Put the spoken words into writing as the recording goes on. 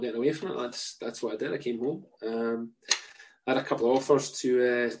getting away from it. That's what I did. I came home. I had a couple of offers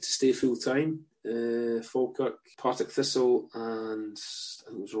to stay full time. Falkirk, Partick Thistle, and I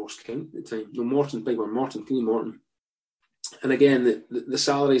think it was Ross County at the time. No, Morton, big one, Queenie Morton. And again, the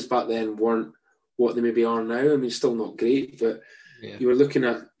salaries back then weren't what they maybe are now. I mean, still not great, but you were looking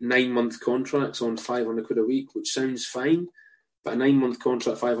at 9-month contracts on £500 a week, which sounds fine. But a 9-month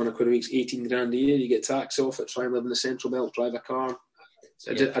contract, £500 a week, 18 grand a year. You get tax off it, try and live in the Central Belt, drive a car.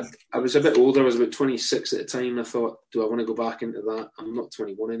 I was a bit older. I was about 26 at the time. I thought, do I want to go back into that? I'm not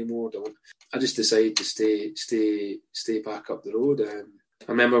 21 anymore. I just decided to stay back up the road. I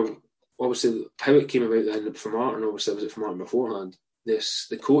remember, obviously, how it came about then for Martin. Obviously, I was at Martin beforehand.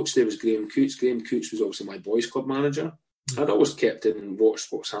 The coach there was Graham Coots. Graham Coots was obviously my boys' club manager. I'd always kept in and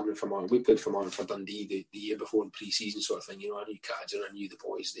watched what was happening for Martin. We played for Martin for Dundee the year before in pre-season sort of thing. I knew Cadger, I knew the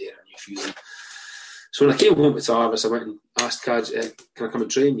boys there, I knew a few of them. So when I came home to Tarvis, I went and asked Kaj, can I come and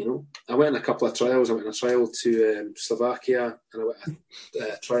train, I went on a couple of trials. I went on a trial to Slovakia, and I went on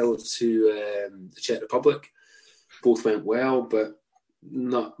a trial to the Czech Republic. Both went well, but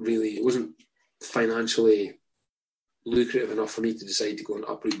not really. It wasn't financially lucrative enough for me to decide to go and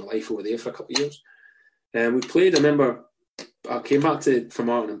uproot my life over there for a couple of years. We played, I remember, I came back to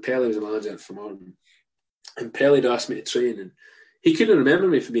Formartine, and Pelly was the manager at Formartine. And Pelly had asked me to train, and he couldn't remember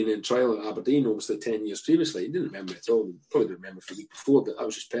me for being in trial at Aberdeen, obviously 10 years previously. He didn't remember it at all. He probably didn't remember for the week before, but that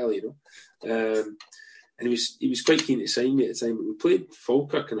was just Pelly, And he was quite keen to sign me at the time. But we played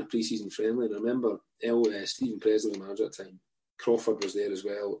Falkirk in a pre-season friendly, and I remember Stephen Presley, the manager at the time. Crawford was there as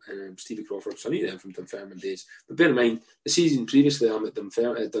well, Stevie Crawford. So I knew them from Dunfermline days. But bear in mind, the season previously, I'm at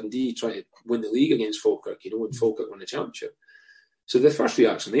Dundee trying to win the league against Falkirk, and Falkirk won the championship. So the first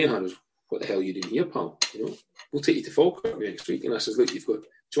reaction they had was, what the hell are you doing here, pal? We'll take you to Falkirk next week. And I says, look, you've got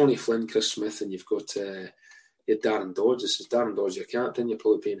Johnny Flynn, Chris Smith, and you've got Darren Dodge. I says, Darren Dodge, your captain, you're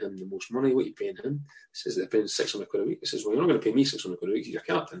probably paying him the most money. What are you paying him? He says, they're paying £600 a week. I says, well, you're not going to pay me £600 a week, you're your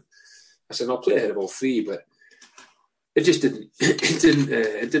captain. I said, I'll play ahead of all three, but it just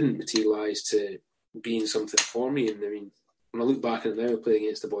didn't materialise to being something for me. And I mean, when I look back at it now, I play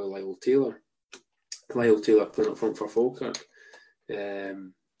against the boy Lyle Taylor. Lyle Taylor playing up front for Falkirk.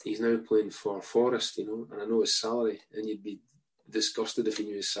 He's now playing for Forest, and I know his salary, and you'd be disgusted if you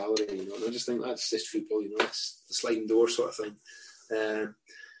knew his salary, And I just think that's just football, it's the sliding door sort of thing.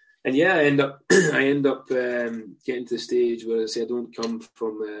 And yeah, I end up getting to the stage where I say I don't come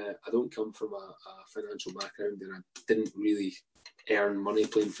from a financial background, and I didn't really earn money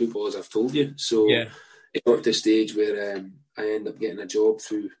playing football, as I've told you. So it got to a stage where I end up getting a job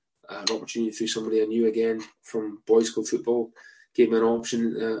through an opportunity through somebody I knew again from boys' club football. Gave me an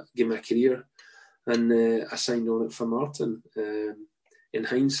option, gave me a career, and I signed on it for Martin. In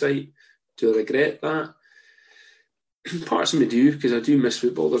hindsight, do I regret that? Parts of me do, because I do miss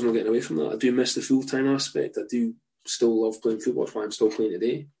football. There's no getting away from that. I do miss the full-time aspect. I do still love playing football. That's why I'm still playing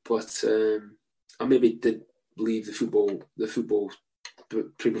today. But I maybe did leave the football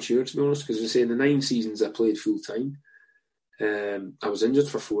premature, to be honest, because I say in the 9 seasons I played full-time, I was injured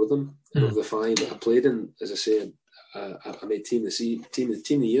for 4 of them, and of the 5 that I played in, as I say, I made team of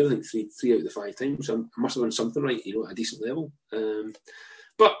the year, I think 3 out of the 5 times. So I must have done something right, at a decent level.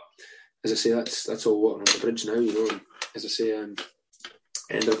 But as I say, that's all water on the bridge now, And as I say, I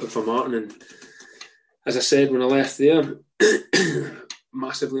end up at Formartine, and as I said when I left there,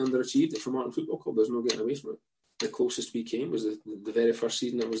 massively underachieved at Formartine Football Club. There's no getting away from it. The closest we came was the very first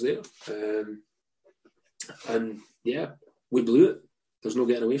season I was there, and yeah, we blew it. There's no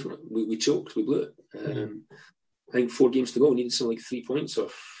getting away from it. We choked. We blew it. I think 4 games to go. We needed something like 3 points or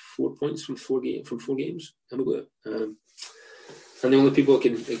 4 points from 4 games, and we blew it. And the only people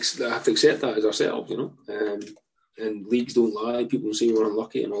that have to accept that is ourselves, And leagues don't lie. People say we're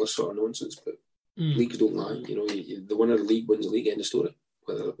unlucky and all this sort of nonsense, but leagues don't lie. The winner of the league wins the league. End of story.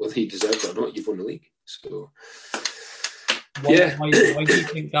 Whether he deserves it or not, you've won the league. So, why do you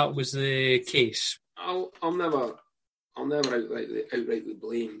think that was the case? I'll never outrightly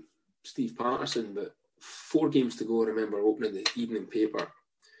blame Steve Patterson, but 4 games to go. I remember opening the evening paper,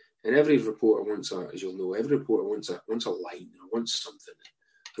 and every reporter wants as you'll know, every reporter wants a line or wants something.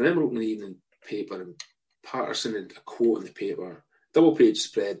 I remember opening the evening paper, and Patterson had a quote in the paper, double page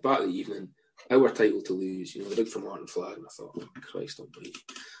spread, back of the evening, our title to lose, the big Formartine flag, and I thought, oh, Christ almighty,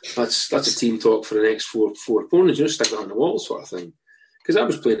 that's a team talk for the next four opponents, stick that on the wall sort of thing. Because I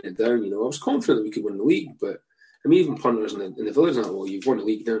was playing it down, I was confident that we could win the league, but I mean, even punters in the village are like, well, you've won the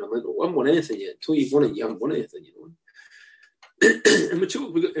league down. I'm like, well, I haven't won anything yet. Until you've won it, you haven't won anything, And we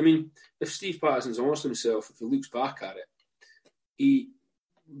choked. I mean, if Steve Patterson's honest himself, if he looks back at it,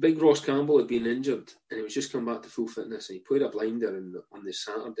 Big Ross Campbell had been injured and he was just come back to full fitness, and he played a blinder on this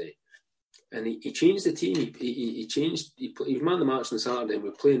Saturday, and he changed the team. He was man of the match on the Saturday, and we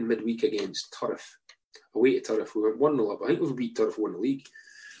were playing midweek against Turriff, away to Turriff. We went 1-0 up. I think we beat Turriff, won the league.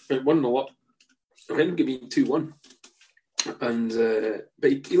 We went 1-0 up. I think we beat 2-1. And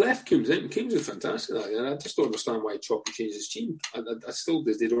but he left Coombs out, and Coombs was fantastic. And I just don't understand why Choppy changed his team. I still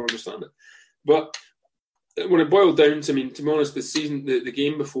they don't understand it. But when it boiled down to, to be honest, the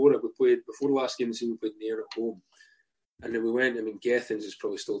game before it, we played before the last game of the season, we played Nairn at home, and then we went. Gethins is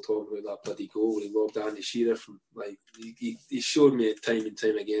probably still talking about that bloody goal when he robbed Andy Shearer from he showed me it time and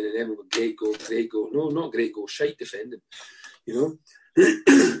time again, and everyone great goal. No, not great goal, shite defending.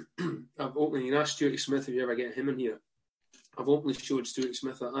 I've openly asked Stuart Smith if you ever get him in here. I've openly showed Stuart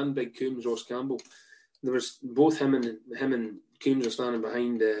Smith and Big Coombs, Ross Campbell. There was both him and Coombs are standing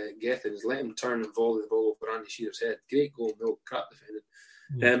behind Gethins. Let him turn and volley the ball over Andy Shearer's head. Great goal, no crap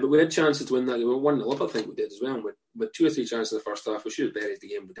defending. But we had chances to win that game. We won 1-0 up, I think we did as well. With 2 or 3 chances in the first half, we should have buried the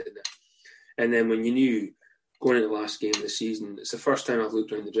game, we didn't. And then when you knew going into the last game of the season, it's the first time I've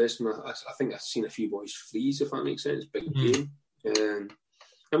looked around the dressing room. I think I've seen a few boys freeze, if that makes sense. Big game. And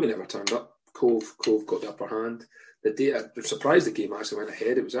we never turned up. Cove got the upper hand. The day I was surprised the game actually went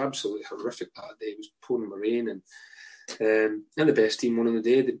ahead. It was absolutely horrific that day. It was pouring with rain, and the best team won on the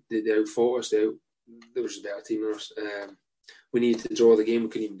day. They outfought us. They was a better team than us. We needed to draw the game. We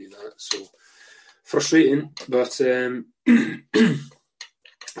couldn't even do that. So frustrating, but and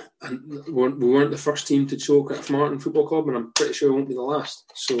we weren't the first team to choke at Martin Football Club, and I'm pretty sure we won't be the last.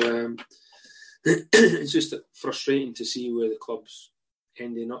 So it's just frustrating to see where the clubs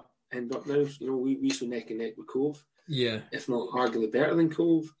end up now. We used to neck and neck with Cove. Yeah. If not arguably better than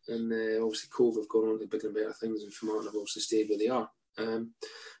Cove. And obviously Cove have gone on to bigger and better things, and Fermanagh have obviously stayed where they are.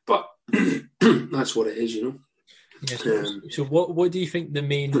 But that's what it is, Yes. So what do you think the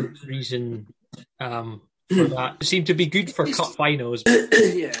main reason for that? It seemed to be good for cup finals.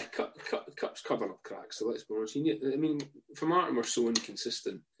 Yeah, cups cover up cracks, so let's be honest. Fermanagh were so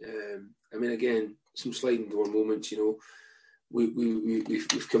inconsistent. Again, some sliding door moments,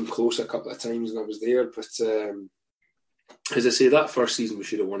 We've come close a couple of times, and I was there. But as I say, that first season we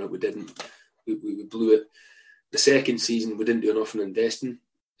should have won it. We didn't. We blew it. The second season we didn't do enough in investing.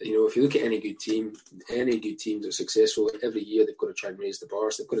 If you look at any good teams that are successful, every year they've got to try and raise the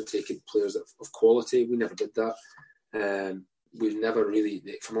bars. They've got to take in players of quality. We never did that. We've never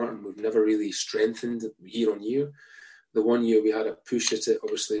really strengthened year on year. The one year we had a push at it,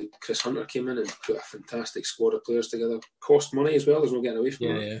 obviously Chris Hunter came in and put a fantastic squad of players together. Cost money as well, there's no getting away from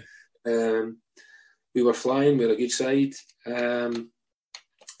that. Yeah. We were flying, we had a good side. And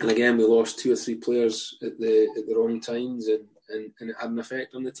again, we lost 2 or 3 players at the wrong times, and it had an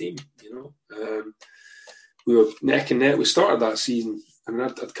effect on the team, We were neck and neck. We started that season,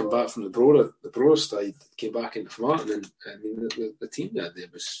 I'd come back from the Brora side, came back into Fermanagh, and the team that day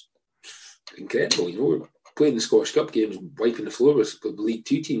was incredible, We were playing the Scottish Cup games, wiping the floor with League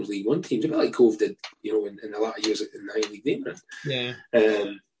 2 teams, League 1 teams, a bit like Cove did, in the latter years in the High League they were in. Yeah.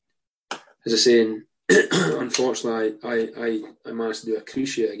 As I say, unfortunately, I managed to do a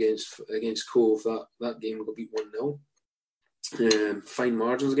cruciate against Cove. That game we got beat 1-0. Fine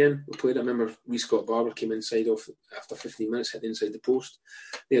margins again. We played. I remember Scott Barber came inside after 15 minutes, hit inside the post.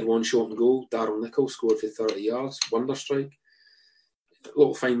 They had one shot and goal. Darryl Nicholl scored for 30 yards, wonder strike.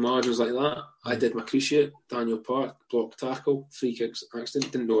 Little fine margins like that. I did my cruciate. Daniel Park, block tackle, free kicks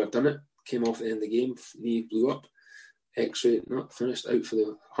accident. Didn't know I'd done it. Came off at the end of the game. Knee blew up. X-ray, not finished. Out for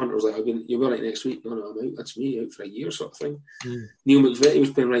the Hunter was like, you'll be right next week. No, I'm out. That's me, out for a year sort of thing. Neil McVitie was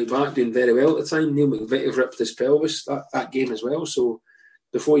playing right back, doing very well at the time. Neil McVitie ripped his pelvis that game as well. So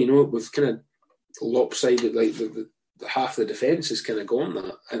before you know it, we've kind of lopsided, like the half the defence is kind of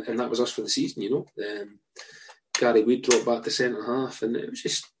gone. And that was us for the season, Gary Wood dropped back to centre half, and it was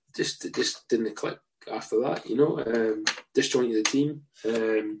just didn't click after that, disjointed the team.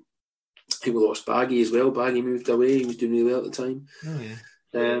 We lost Baggy as well. Baggy moved away. He was doing really well at the time. Oh,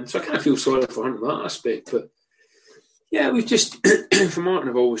 yeah. So I kind of feel sorry for him in that aspect. But yeah, we've just, for Martin,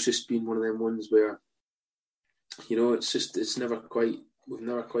 have always just been one of them ones where, we've never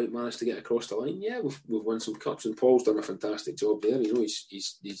quite managed to get across the line. Yeah, we've won some cups, and Paul's done a fantastic job there.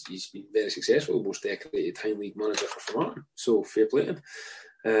 He's been very successful, most decorated High League manager for Martin. So fair play to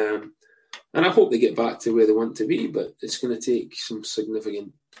him. And I hope they get back to where they want to be, but it's going to take some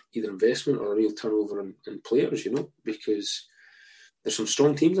significant either investment or a real turnover in players, because there's some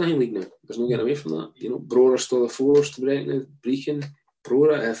strong teams in the High League now. There's no getting away from that. Brora still a force to be reckoned with. Brechin,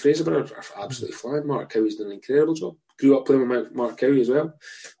 Brora, Fraserburgh are absolutely flying. Mark Cowie's done an incredible job. Grew up playing with Mark Cowie as well.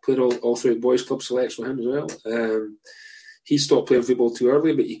 Played all through boys club selects with him as well. he stopped playing football too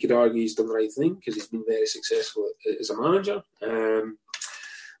early, but you could argue he's done the right thing because he's been very successful as a manager.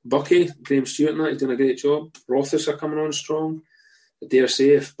 Bucky, Graham Stewart and that, he's doing a great job. Rothers are coming on strong. I dare say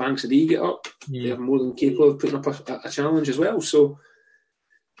if Banks and E get up, they're more than capable of putting up a challenge as well. So,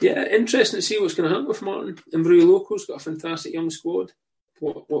 yeah, interesting to see what's going to happen with Martin. Inverurie Local's got a fantastic young squad.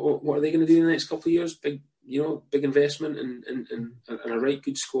 What are they going to do in the next couple of years? Big investment and a right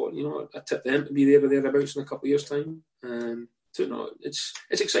good squad. I tip them to be there or thereabouts in a couple of years' time. So no, it's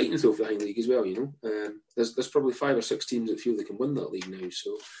exciting though for the High League as well. There's probably 5 or 6 teams that feel they can win that league now.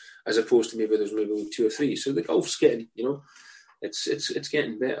 So as opposed to maybe 2 or 3. So the golf's getting, it's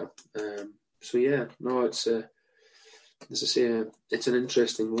getting better. So yeah, no, it's as I say, it's an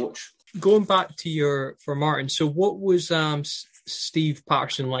interesting watch. Going back to for Martin. So what was Steve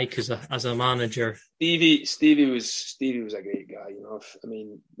Patterson like as a manager? Stevie was a great guy. I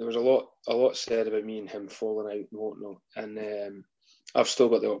mean, there was a lot said about me and him falling out and whatnot, and I've still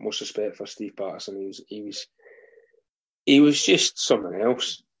got the utmost respect for Steve Patterson. He was just someone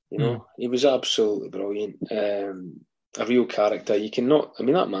else. He was absolutely brilliant. A real character.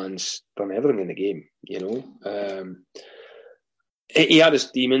 That man's done everything in the game. He had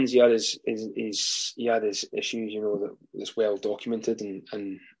his demons, he had his issues, that's well documented,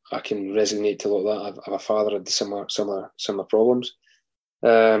 and I can resonate to a lot of that. I have a father had similar problems.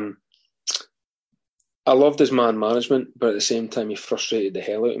 I loved his man management, but at the same time, he frustrated the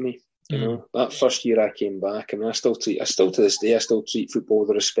hell out of me. That first year I came back, I still to this day, I still treat football with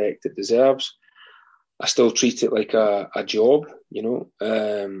the respect it deserves. I still treat it like a job.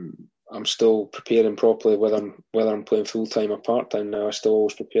 I'm still preparing properly whether I'm playing full time or part time now. I still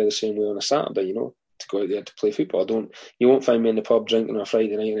always prepare the same way on a Saturday, to go out there to play football. You won't find me in the pub drinking on a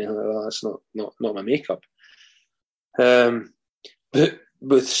Friday night or anything like that. That's not my makeup. But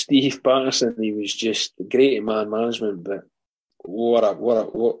with Steve Patterson, he was just great at man management. But what a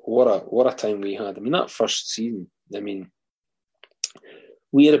time we had. That first season.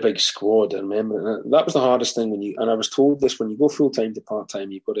 We had a big squad, I remember. That was the hardest thing and I was told this, when you go full-time to part-time,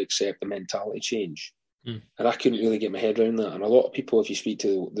 you've got to accept the mentality change. And I couldn't really get my head around that. And a lot of people, if you speak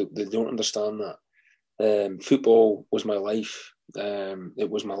to, they don't understand that. Football was my life. It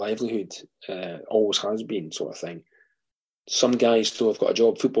was my livelihood. Always has been, sort of thing. Some guys still have got a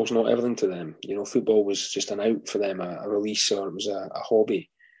job. Football's not everything to them. Football was just an out for them, a release, or it was a hobby.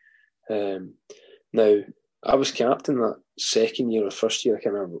 Now, I was captain that second year or first year. I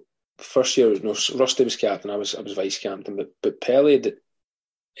can't remember. First year, Rusty was captain. I was vice captain. But Pele had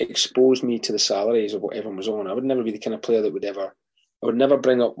exposed me to the salaries of what everyone was on. I would never be the kind of player that I would never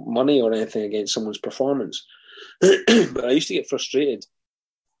bring up money or anything against someone's performance. But I used to get frustrated.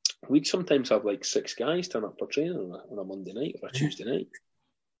 We'd sometimes have like 6 guys turn up for training on a Monday night or a Tuesday night,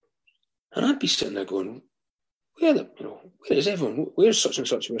 and I'd be sitting there going, where is everyone? Where's such and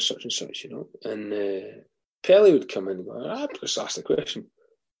such? Where's such and such? And Pele would come in and go, I'd just ask the question,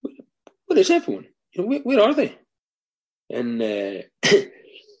 where is everyone? Where are they? And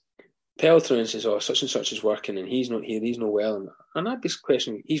Pele turns and says, such and such is working and he's not here, he's not well. And I'd be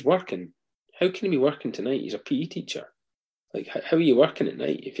questioning, he's working. How can he be working tonight? He's a PE teacher. Like, how are you working at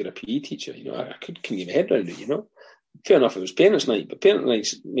night if you're a PE teacher? I couldn't get my head around it, Fair enough, it was parents' night, but parents'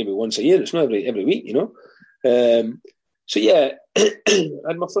 night's maybe once a year. It's not every week, So yeah, I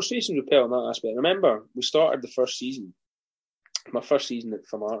had my frustrations with Pele in that aspect. I remember we started the first season. My first season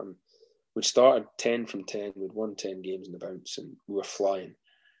for Martin, we'd started 10 from 10. We'd won 10 games in the bounce, and we were flying.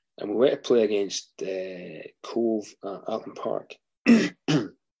 And we went to play against Cove at Alton Park, and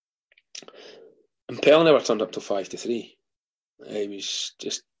Pele never turned up till 5-3.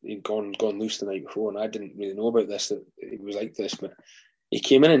 He'd gone loose the night before, and I didn't really know about this, that it was like this. But he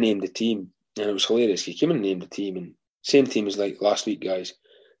came in and named the team, and it was hilarious. He came in and named the team, and same team as like last week, guys.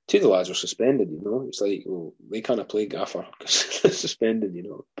 2 of the lads were suspended. It's like, well, they can't play Gaffer because they're suspended.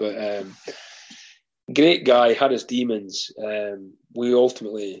 But great guy, had his demons. We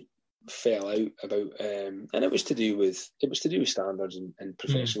ultimately fell out about, and it was to do with standards and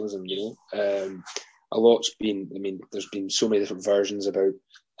professionalism. A lot's been. There's been so many different versions about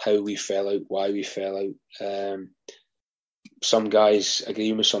how we fell out, why we fell out. Some guys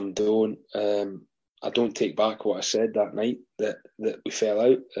agree with me, some don't. I don't take back what I said that night that we fell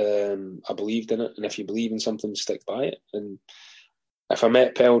out. I believed in it, and if you believe in something, stick by it. And if I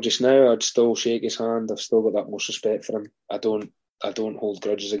met Pele just now, I'd still shake his hand. I've still got that most respect for him. I don't hold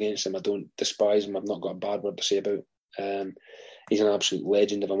grudges against him. I don't despise him. I've not got a bad word to say about him. He's an absolute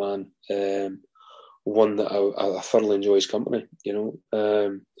legend of a man. One that I thoroughly enjoy his company, and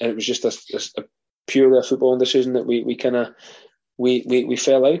it was just a purely a footballing decision that we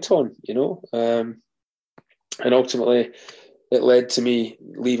fell out on, ultimately it led to me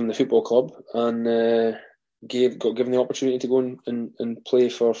leaving the football club and got given the opportunity to go and play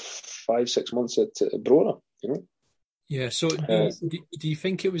for 5-6 months at Brora, Yeah, so do you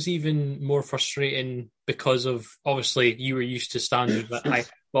think it was even more frustrating because of, obviously, you were used to standards that high,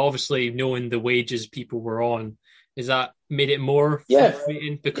 but obviously knowing the wages people were on, is that made it more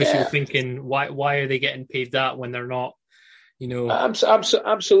frustrating because you were thinking, why are they getting paid that when they're not,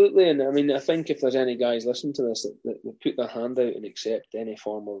 Absolutely, and I mean, I think if there's any guys listening to this that put their hand out and accept any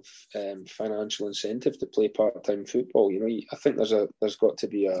form of financial incentive to play part-time football, I think there's got to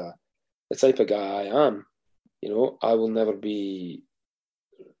be the type of guy I am. I would never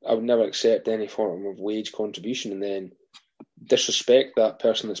accept any form of wage contribution and then disrespect that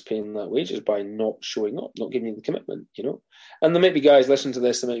person that's paying that wages by not showing up, not giving you the commitment, And there might be guys listening to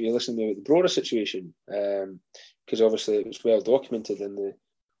this, they might be listening to the Brora situation, because obviously it was well documented on the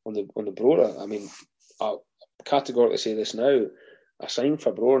Brora. I mean, I'll categorically say this now. I signed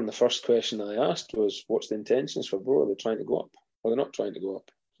for Brora, and the first question I asked was, "What's the intentions for Brora? Are they trying to go up, or they're not trying to go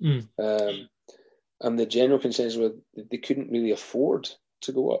up?" And the general consensus was they couldn't really afford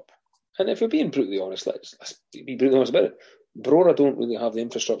to go up. And if we're being brutally honest, let's be brutally honest about it. Brora don't really have the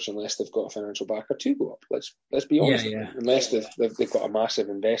infrastructure unless they've got a financial backer to go up. Let's be honest. Yeah. Unless they've got a massive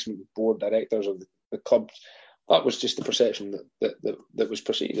investment board directors of the club. That was just the perception that was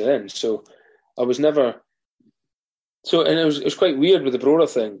perceived then. So I was never. So, and it was quite weird with the Brora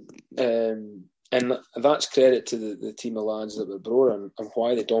thing. And that's credit to the team of lads that were Brora and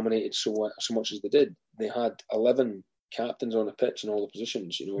why they dominated so much as they did. They had 11 captains on the pitch in all the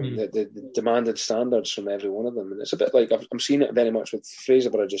positions, they demanded standards from every one of them. And it's a bit like, I'm seeing it very much with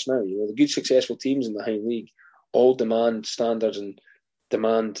Fraserburgh just now. The good, successful teams in the high league all demand standards and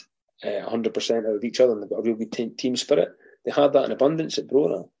demand 100% out of each other, and they've got a real good team spirit. They had that in abundance at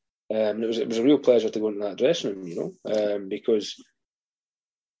Brora. And it was a real pleasure to go into that dressing room, because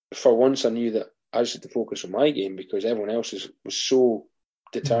for once I knew that I just had to focus on my game because everyone else was so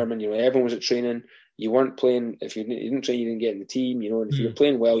determined. Everyone was at training. You weren't playing. If you didn't train, you didn't get in the team. And if you were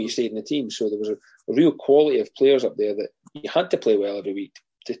playing well, you stayed in the team. So there was a real quality of players up there that you had to play well every week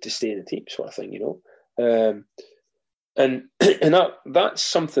to stay in the team, sort of thing. And that's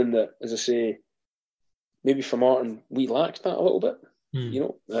something that, as I say, maybe for Martin we lacked that a little bit.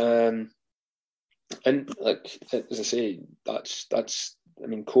 And like as I say, that's. I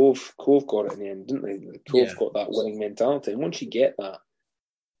mean, Cove got it in the end, didn't they? Cove got that winning mentality, and once you get that,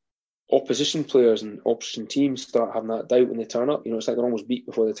 opposition players and opposition teams start having that doubt when they turn up. It's like they're almost beat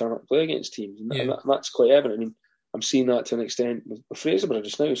before they turn up to play against teams, and that's quite evident. I mean, I'm seeing that to an extent with Fraserburgh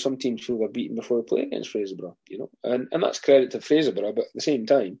just now. Some teams feel they're beaten before they play against Fraserburgh, and that's credit to Fraserburgh. But at the same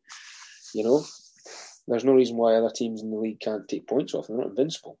time, there's no reason why other teams in the league can't take points off them. They're not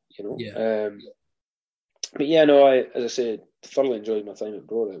invincible, But as I said, thoroughly enjoyed my time at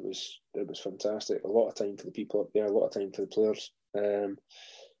Brora. It was fantastic. A lot of time for the people up there, a lot of time for the players. And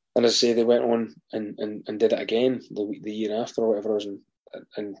as I say, they went on and did it again the year after or whatever it was,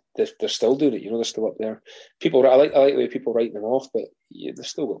 and they're still doing it. They're still up there. I like the way people write them off, but they've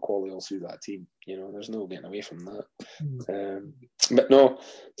still got quality all through that team. There's no getting away from that. But no,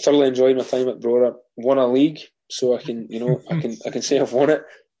 thoroughly enjoyed my time at Brora. Won a league, so I can I can say I've won it.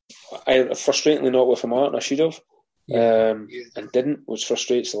 I frustratingly not with a Martin. I should have, and didn't, which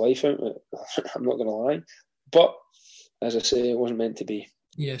frustrates the life out of it. I'm not going to lie, but as I say, it wasn't meant to be.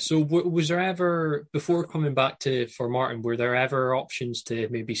 Yeah. So was there ever, before coming back for Martin, were there ever options to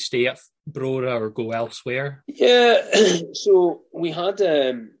maybe stay at Brora or go elsewhere? Yeah. So we had.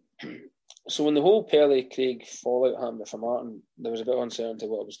 So when the whole Pele Craig fallout happened for Martin, there was a bit of uncertainty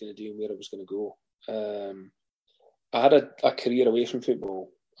what I was going to do and where I was going to go. I had a career away from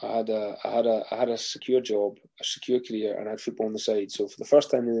football. I had a secure job, a secure career, and I had football on the side. So for the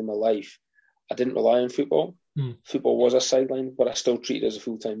first time in my life, I didn't rely on football. Football was a sideline, but I still treated it as a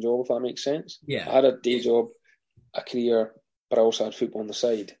full-time job, if that makes sense. Yeah. I had a day job, a career, but I also had football on the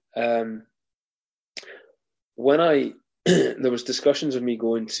side. When there was discussions of me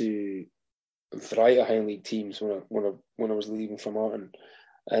going to a variety of high league teams when I was leaving for Martin,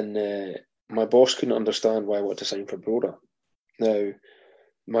 and my boss couldn't understand why I wanted to sign for Brora. Now,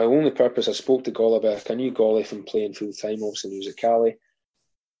 my only purpose, I spoke to Golly about, I knew Golly from playing full time, obviously he was at Cali.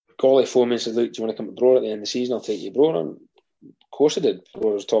 Golly phoned me and said, "Look, do you want to come to Brora at the end of the season? I'll take you to Brora." And of course I did.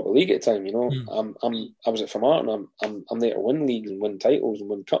 Brora was top of the league at the time, I was at Formartin. I'm there to win leagues and win titles and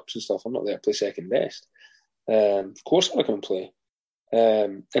win cups and stuff. I'm not there to play second best. Of course I want to come and play.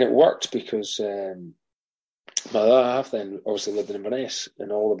 And it worked because my other half then obviously lived in Inverness,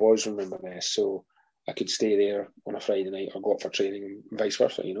 and all the boys were in Inverness, so I could stay there on a Friday night or go up for training and vice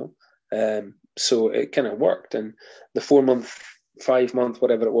versa, So it kind of worked. And the 4 month, 5 month,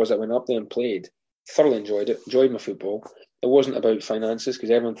 whatever it was, I went up there and played. Thoroughly enjoyed it. Enjoyed my football. It wasn't about finances because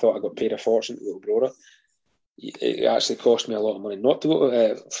everyone thought I got paid a fortune to go to Brora. It actually cost me a lot of money not to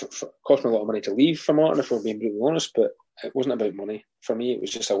go. Cost me a lot of money to leave for Martin, if we're being brutally honest. But it wasn't about money for me. It was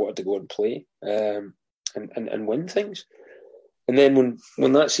just I wanted to go and play and win things. And then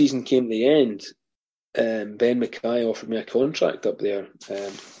when that season came to the end, Ben Mackay offered me a contract up there,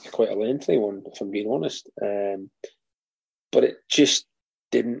 quite a lengthy one, if I'm being honest. But it just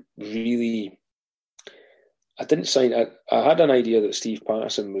didn't really. I didn't sign. I had an idea that Steve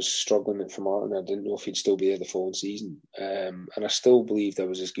Patterson was struggling at Formartine. I didn't know if he'd still be there the following season, and I still believed I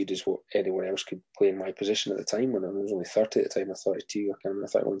was as good as what anyone else could play in my position at the time. When I was only 30 at the time, or 32, I can't remember,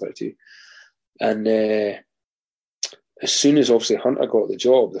 31, 32. And as soon as obviously Hunter got the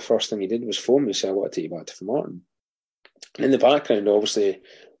job, the first thing he did was phone me and say, "I want to take you back to Formartine." And in the background, obviously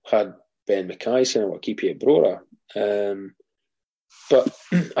had Ben Mackay saying, "I want to keep you at Brora." But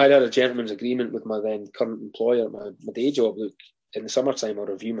I'd had a gentleman's agreement with my then current employer at my day job. Look, in the summertime, I'll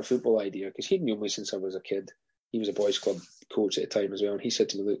review my football idea because he'd known me since I was a kid. He was a boys' club coach at the time as well. And he said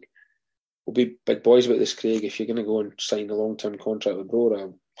to me, "Look, we'll be big boys about this, Craig. If you're going to go and sign a long-term contract with Brora,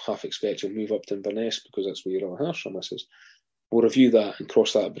 I half expect you'll move up to Inverness because that's where you're on a horse from." I says, "We'll review that and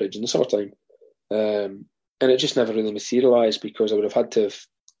cross that bridge in the summertime." And it just never really materialised because I would have had to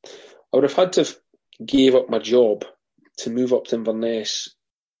have gave up my job to move up to Inverness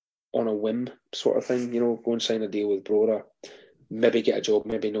on a whim sort of thing, go and sign a deal with Brora, maybe get a job,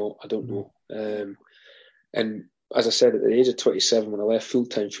 maybe not, I don't know. And as I said, at the age of 27, when I left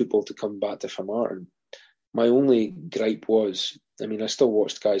full-time football to come back to Formartine, my only gripe was, I still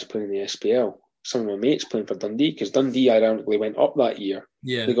watched guys playing in the SPL. Some of my mates playing for Dundee, because Dundee ironically went up that year.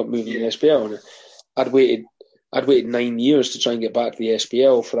 Yeah. They got moved in the SPL, and I'd waited 9 years to try and get back to the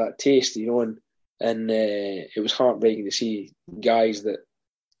SPL for that taste, and it was heartbreaking to see guys that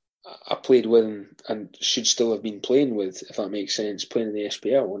I played with and should still have been playing with, if that makes sense, playing in the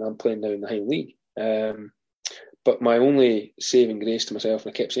SPL, and I'm playing now in the High League. But my only saving grace to myself,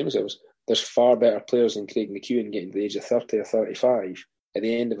 and I kept saying to myself, was there's far better players than Craig McEwen getting to the age of 30 or 35 at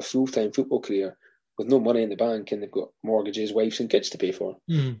the end of a full-time football career with no money in the bank, and they've got mortgages, wives and kids to pay for,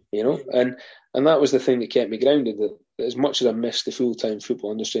 and that was the thing that kept me grounded, that as much as I missed the full-time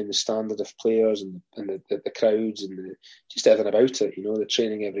football industry and the standard of players and the crowds and just everything about it, the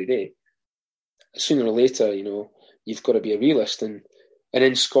training every day, sooner or later, you've got to be a realist, and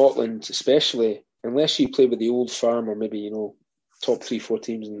in Scotland especially, unless you play with the old firm or maybe, top 3-4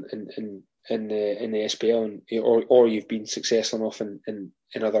 teams in the SPL, or you've been successful enough in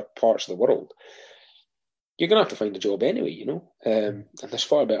other parts of the world, you're going to have to find a job anyway, and there's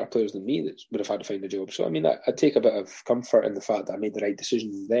far better players than me that would have had to find a job. So, I take a bit of comfort in the fact that I made the right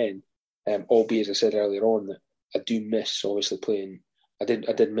decision then, albeit, as I said earlier on, that I do miss, obviously, playing. I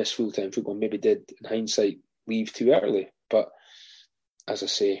did miss full-time football, maybe did, in hindsight, leave too early. But, as I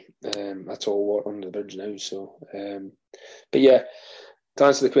say, that's all water under the bridge now. So, but yeah, to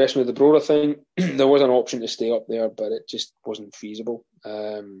answer the question of the Brora thing, there was an option to stay up there, but it just wasn't feasible.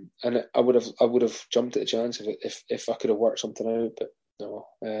 And I would have jumped at the chance if I could have worked something out, but no.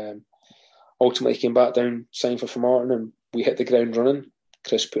 Ultimately came back down, signed for Formartine, and we hit the ground running.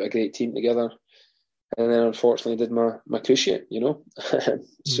 Chris put a great team together, and then unfortunately did my cruciate,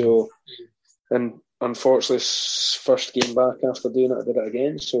 So, and unfortunately, first game back after doing it, I did it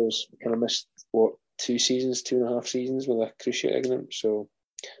again. So I kind of missed 2.5 seasons with a cruciate ligament. So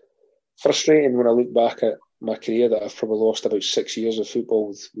frustrating when I look back at my career that I've probably lost about 6 years of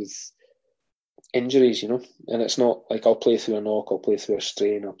football with injuries, and it's not like I'll play through a knock, I'll play through a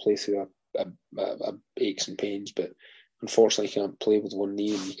strain, I'll play through a aches and pains, but unfortunately you can't play with one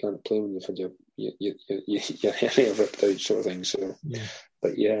knee, and you can't play when you've had your hernia ripped out, sort of thing. So,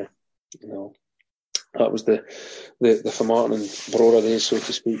 but yeah, that was the Formartine and Brora days, so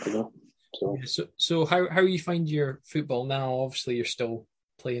to speak, So how you find your football now? Obviously, you're still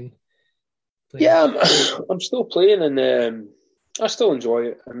playing. Yeah, I'm still playing, and I still enjoy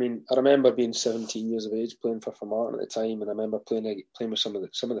it. I remember being 17 years of age playing for Formartine at the time, and I remember playing with some of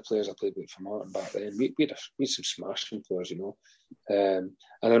the players I played with Formartine back then. We had some smashing players, and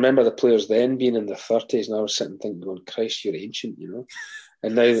I remember the players then being in their 30s, and I was sitting thinking, going, "Christ, you're ancient,"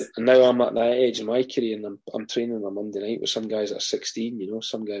 And now I'm at that age in my career, and I'm training on a Monday night with some guys that are 16.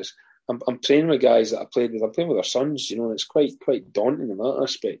 Some guys. I'm training with guys that I played with. I'm playing with their sons, and it's quite daunting in that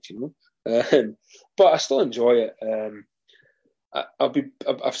aspect, But I still enjoy it.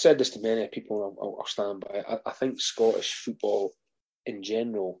 I've said this to many people, and I'll stand by it. I think Scottish football in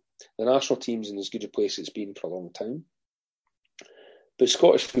general, the national team's in as good a place it's been for a long time. But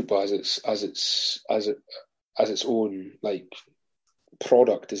Scottish football as its own like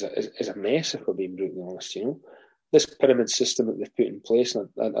product is a mess, if we're being brutally honest. This pyramid system that they've put in place, and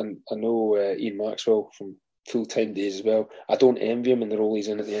I know Ian Maxwell from full-time days as well. I don't envy him in the role he's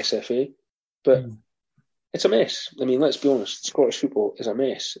in at the SFA, but it's a mess. I mean, let's be honest, Scottish football is a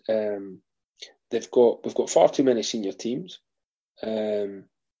mess. We've got far too many senior teams.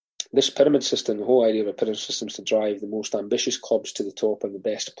 This pyramid system, the whole idea of a pyramid system is to drive the most ambitious clubs to the top and the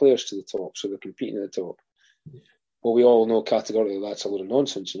best players to the top, so they're competing at the top. Well, we all know categorically that's a load of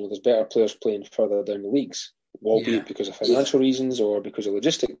nonsense. There's better players playing further down the leagues, albeit because of financial reasons or because of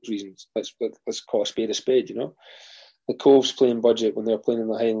logistics reasons. Let's call a spade a spade. The Cove's playing budget when they're playing in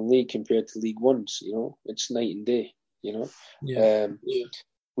the Highland League compared to League One's. It's night and day. We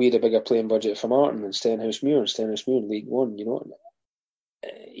had a bigger playing budget for Martin than Stenhousemuir in League One.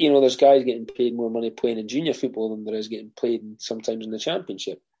 There's guys getting paid more money playing in junior football than there is getting played sometimes in the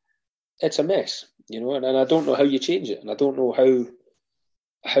Championship. It's a mess, and I don't know how you change it, and I don't know how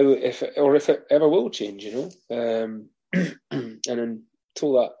if it ever will change, and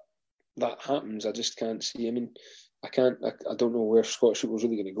until that happens, I just can't see. I mean, I don't know where Scottish football's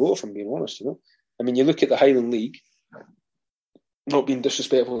really going to go, if I'm being honest. I mean, you look at the Highland League. Not being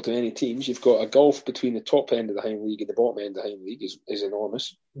disrespectful to any teams, you've got a gulf between the top end of the Highland League and the bottom end of the Highland League is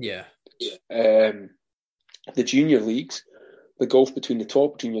enormous. Yeah. The junior leagues, the gulf between the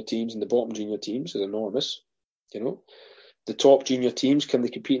top junior teams and the bottom junior teams is enormous. The top junior teams, can they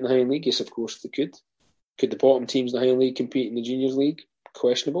compete in the Highland League? Yes, of course they could. Could the bottom teams in the Highland League compete in the juniors league?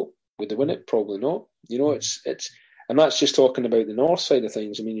 Questionable. Would they win it? Probably not. It's and that's just talking about the north side of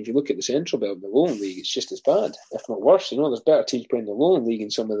things. I mean, if you look at the Central Belt, the Lowland League, it's just as bad, if not worse. There's better teams playing the Lowland League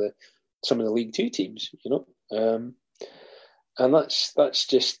than some of the League Two teams. And that's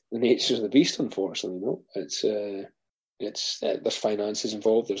just the nature of the beast, unfortunately. It's there's finances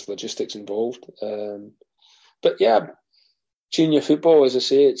involved, there's logistics involved. But yeah, junior football, as I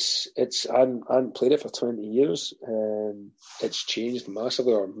say, I hadn't played it for 20 years. It's changed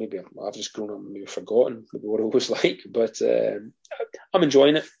massively, or maybe I've just grown up and maybe forgotten what it was like. But I'm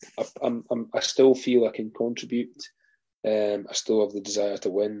enjoying it. I still feel I can contribute. I still have the desire to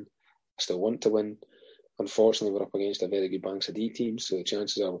win. I still want to win. Unfortunately, we're up against a very good Banks of D team, so the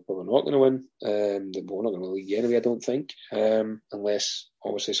chances are we're probably not going to win. We're not going to league anyway, I don't think, unless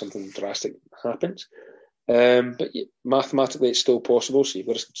obviously something drastic happens. But yeah, mathematically, it's still possible. So you've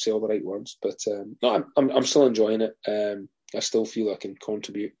got to say all the right words. But no, I'm still enjoying it. I still feel I can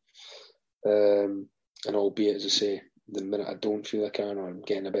contribute. And albeit, as I say, the minute I don't feel I can, or I'm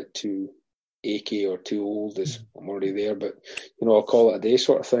getting a bit too achy or too old, I'm already there. But I'll call it a day,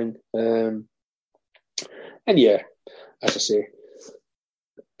 sort of thing. And yeah, as I say,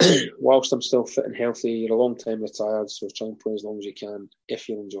 whilst I'm still fit and healthy, you're a long time retired, so try and play as long as you can if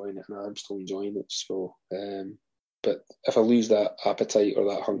you're enjoying it, and I'm still enjoying it. So, but if I lose that appetite or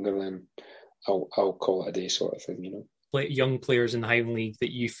that hunger, then I'll call it a day, sort of thing. Young players in the Highland League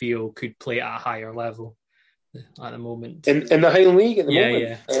that you feel could play at a higher level at the moment in the Highland League at the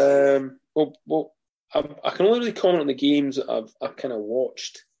moment. Yeah. Well, I can only really comment on the games that I've kind of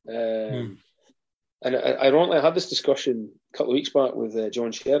watched. And ironically, I had this discussion a couple of weeks back with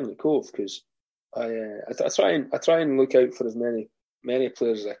John Sheridan at Cove, because I try and look out for as many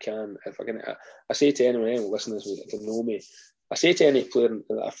players as I can. If I can, I say to anyone listening to this that know me, I say to any player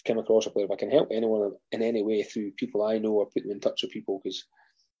that I've come across a player, if I can help anyone in any way through people I know or put them in touch with people, because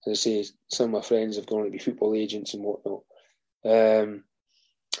as I say, some of my friends have gone to be football agents and whatnot.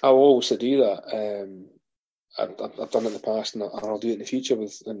 I'll always do that. I've done it in the past, and I'll do it in the future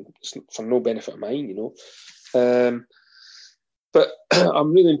and for no benefit of mine, But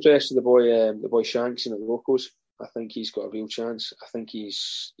I'm really impressed with the boy Shanks in the locals. I think he's got a real chance. I think he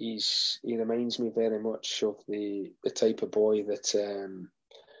reminds me very much of the type of boy that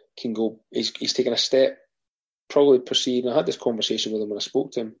can go. He's taken a step, probably perceived. And I had this conversation with him when I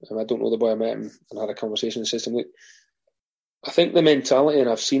spoke to him, and I don't know the boy. I met him and had a conversation and said to him, look, I think the mentality, and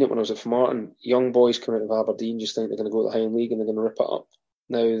I've seen it when I was at Martin, young boys come out of Aberdeen just think they're going to go to the Highland League and they're going to rip it up.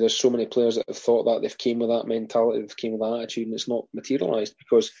 Now, there's so many players that have thought that, they've came with that mentality, they've came with that attitude, and it's not materialised,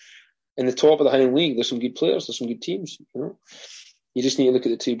 because in the top of the Highland League, there's some good players, there's some good teams, You just need to look at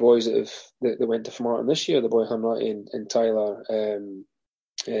the two boys that went to Martin this year, the boy Hanratty and Tyler, and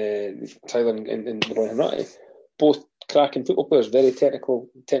the boy Hanratty. Both cracking football players, very technically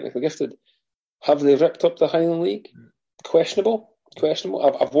gifted. Have they ripped up the Highland League? Questionable.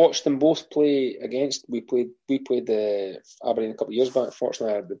 I've watched them both play against. We played the Aberdeen a couple of years back.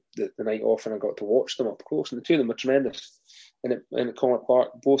 Fortunately, I had the night off and I got to watch them up close. And the two of them were tremendous. And at Connacht Park,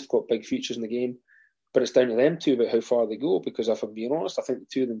 both got big futures in the game. But it's down to them two about how far they go, because if I'm being honest, I think the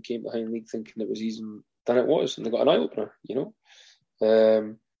two of them came to Highland League thinking it was easier than it was, and they got an eye-opener,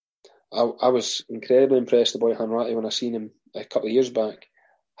 I was incredibly impressed with the boy Hanratty when I seen him a couple of years back.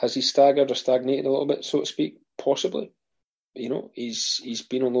 Has he staggered or stagnated a little bit, so to speak? Possibly. He's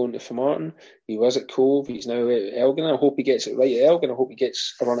been on loan to Formartine. He was at Cove. He's now at Elgin. I hope he gets it right at Elgin. I hope he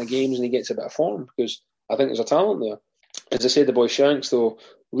gets a run of games and he gets a bit of form, because I think there's a talent there. As I said, the boy Shanks, though,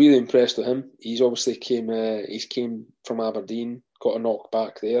 really impressed with him. He's obviously came from Aberdeen, got a knock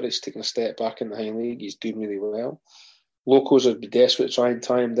back there. He's taken a step back in the Highland League. He's doing really well. Locals would be desperate to try and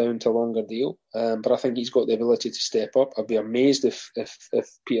tie him down to a longer deal, but I think he's got the ability to step up. I'd be amazed if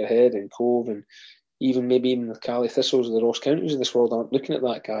Peterhead and Cove and even the Caley Thistles or the Ross Counties of this world aren't looking at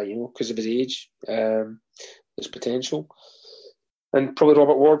that guy, because of his age, his potential. And probably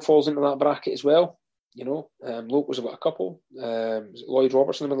Robert Ward falls into that bracket as well. Locals have got a couple. Lloyd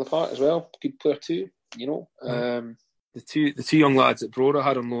Roberts in the middle of the park as well, good player too. The two young lads that Brora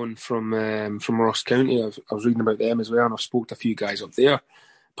had on loan from Ross County, I was reading about them as well, and I've spoke to a few guys up there.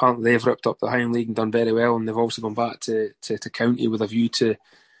 Apparently they've ripped up the Highland League and done very well, and they've obviously gone back to County with a view to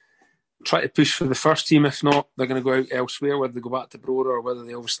try to push for the first team. If not, they're going to go out elsewhere, whether they go back to Brora or whether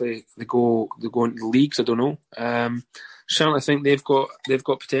they go into the leagues. I don't know. Certainly think they've got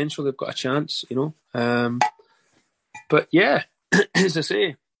potential. They've got a chance, But yeah, as I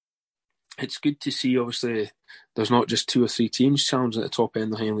say, it's good to see. Obviously, there's not just 2 or 3 teams challenging at the top end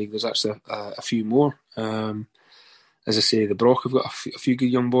of the Highland League. There's actually a few more. As I say, the Brock have got a few good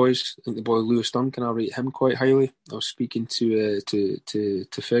young boys. I think the boy Lewis Duncan, I rate him quite highly. I was speaking to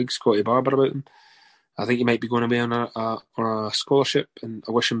Fig, Scotty Barber, about him. I think he might be going to be on a scholarship, and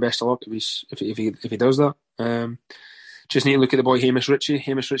I wish him best of luck if he does that. Just need to look at the boy Hamish Ritchie.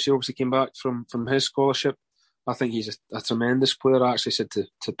 Hamish Ritchie obviously came back from his scholarship. I think he's a tremendous player. I actually said to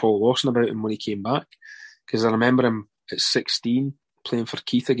Paul Lawson about him when he came back, because I remember him at 16 playing for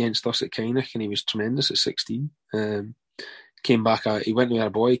Keith against us at Kynoch, and he was tremendous at 16. Came back, he went to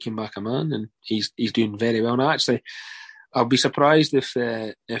a boy, came back a man, and he's doing very well. And actually, I'll be surprised if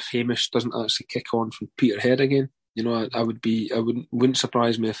Hamish doesn't actually kick on from Peterhead again. Wouldn't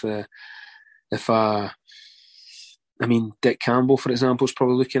surprise me if Dick Campbell, for example, is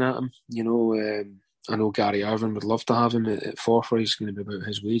probably looking at him. I know Gary Irvin would love to have him at Forfar. He's going to be out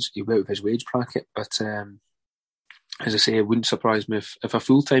of his wage bracket. But as I say, it wouldn't surprise me if a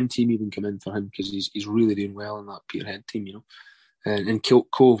full-time team even come in for him, because he's really doing well in that Peterhead team, And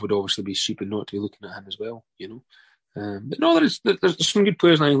Cove would obviously be stupid not to be looking at him as well, But no, there's some good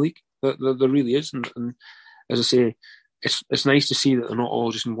players in the league. There really is, and as I say, it's nice to see that they're not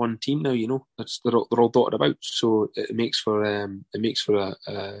all just in one team now. They're all dotted about, so it makes for a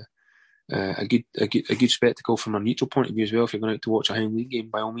good spectacle from a neutral point of view as well. If you're going out to watch a Highland League game,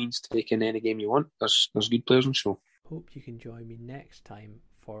 by all means, take in any game you want. There's good players on show. Hope you can join me next time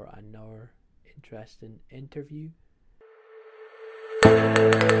for another interesting interview.